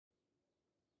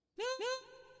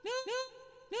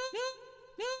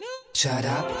Shut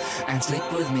up and sleep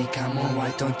with me, come on,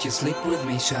 why don't you sleep with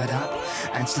me? Shut up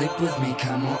and sleep with me,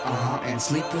 come on, and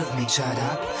sleep with me. Shut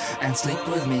up and sleep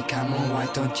with me, come on, why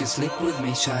don't you sleep with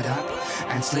me? Shut up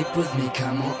and sleep with me,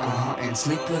 come on, and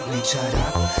sleep with me. Shut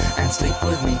up and sleep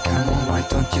with me, come on, why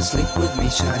don't you sleep with me?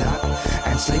 Shut up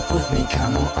and sleep with me,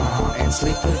 come on, and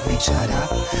sleep with me. Shut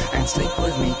up and sleep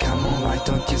with me, come on, why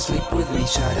don't you sleep with me?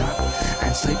 Shut up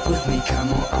and sleep with me,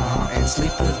 come on, and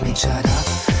sleep with me. Shut up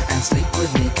and sleep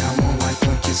with me, come on, why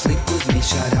don't you sleep with me?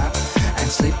 Shut up and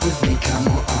sleep with me, come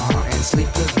on, and sleep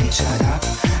with me. Shut up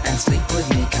and sleep with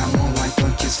me, come on, why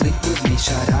don't you sleep with me?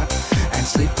 Shut up and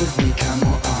sleep with me, come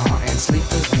on, and sleep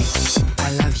with me.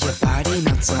 I love your body,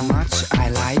 not so much I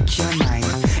like your mind.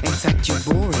 In fact you're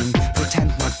boring,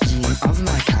 pretend not being of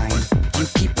my kind. You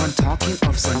keep on talking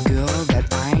of some girl that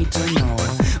I don't know.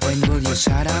 When will you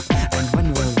shut up and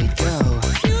when will we go?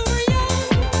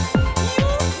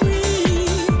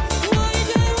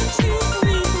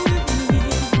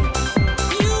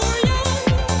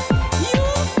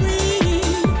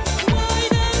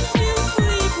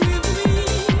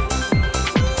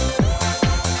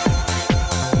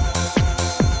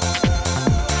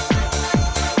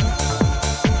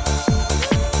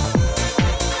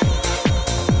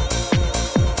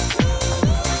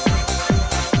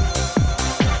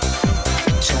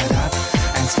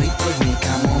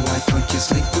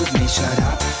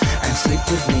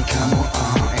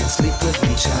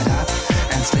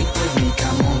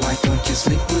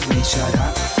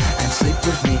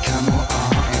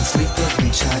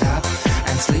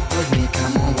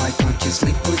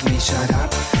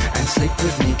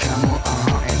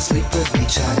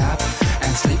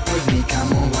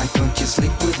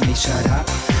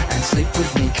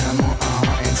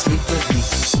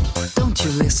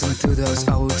 Listen to those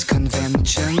old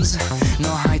conventions,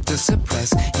 nor hide to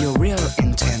suppress your real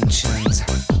intentions.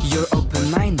 You're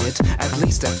open-minded, at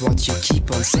least that's what you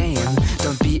keep on saying.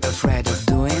 Don't be afraid of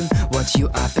doing what you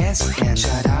are best in.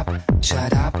 Shut up,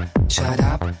 shut up, shut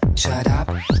up, shut up,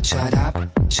 shut up,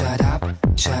 shut up,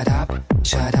 shut up,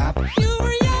 shut up.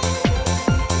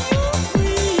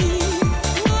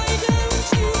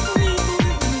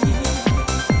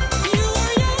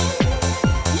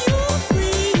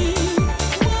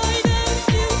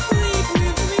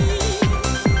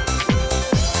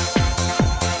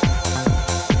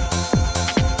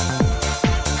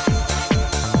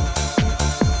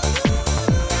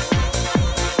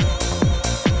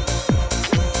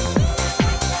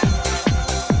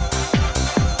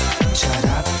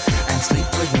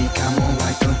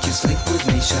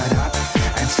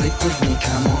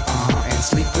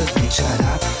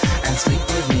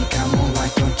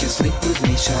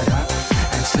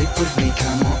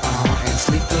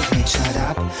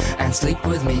 Sleep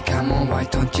with me, come on, why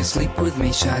don't you sleep with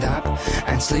me? Shut up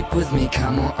and sleep with me,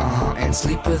 come on, and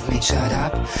sleep with me. Shut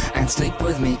up and sleep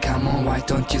with me, come on, why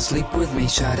don't you sleep with me?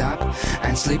 Shut up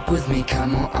and sleep with me,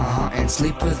 come on, and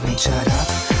sleep with me. Shut up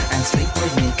and sleep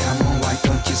with me, come on.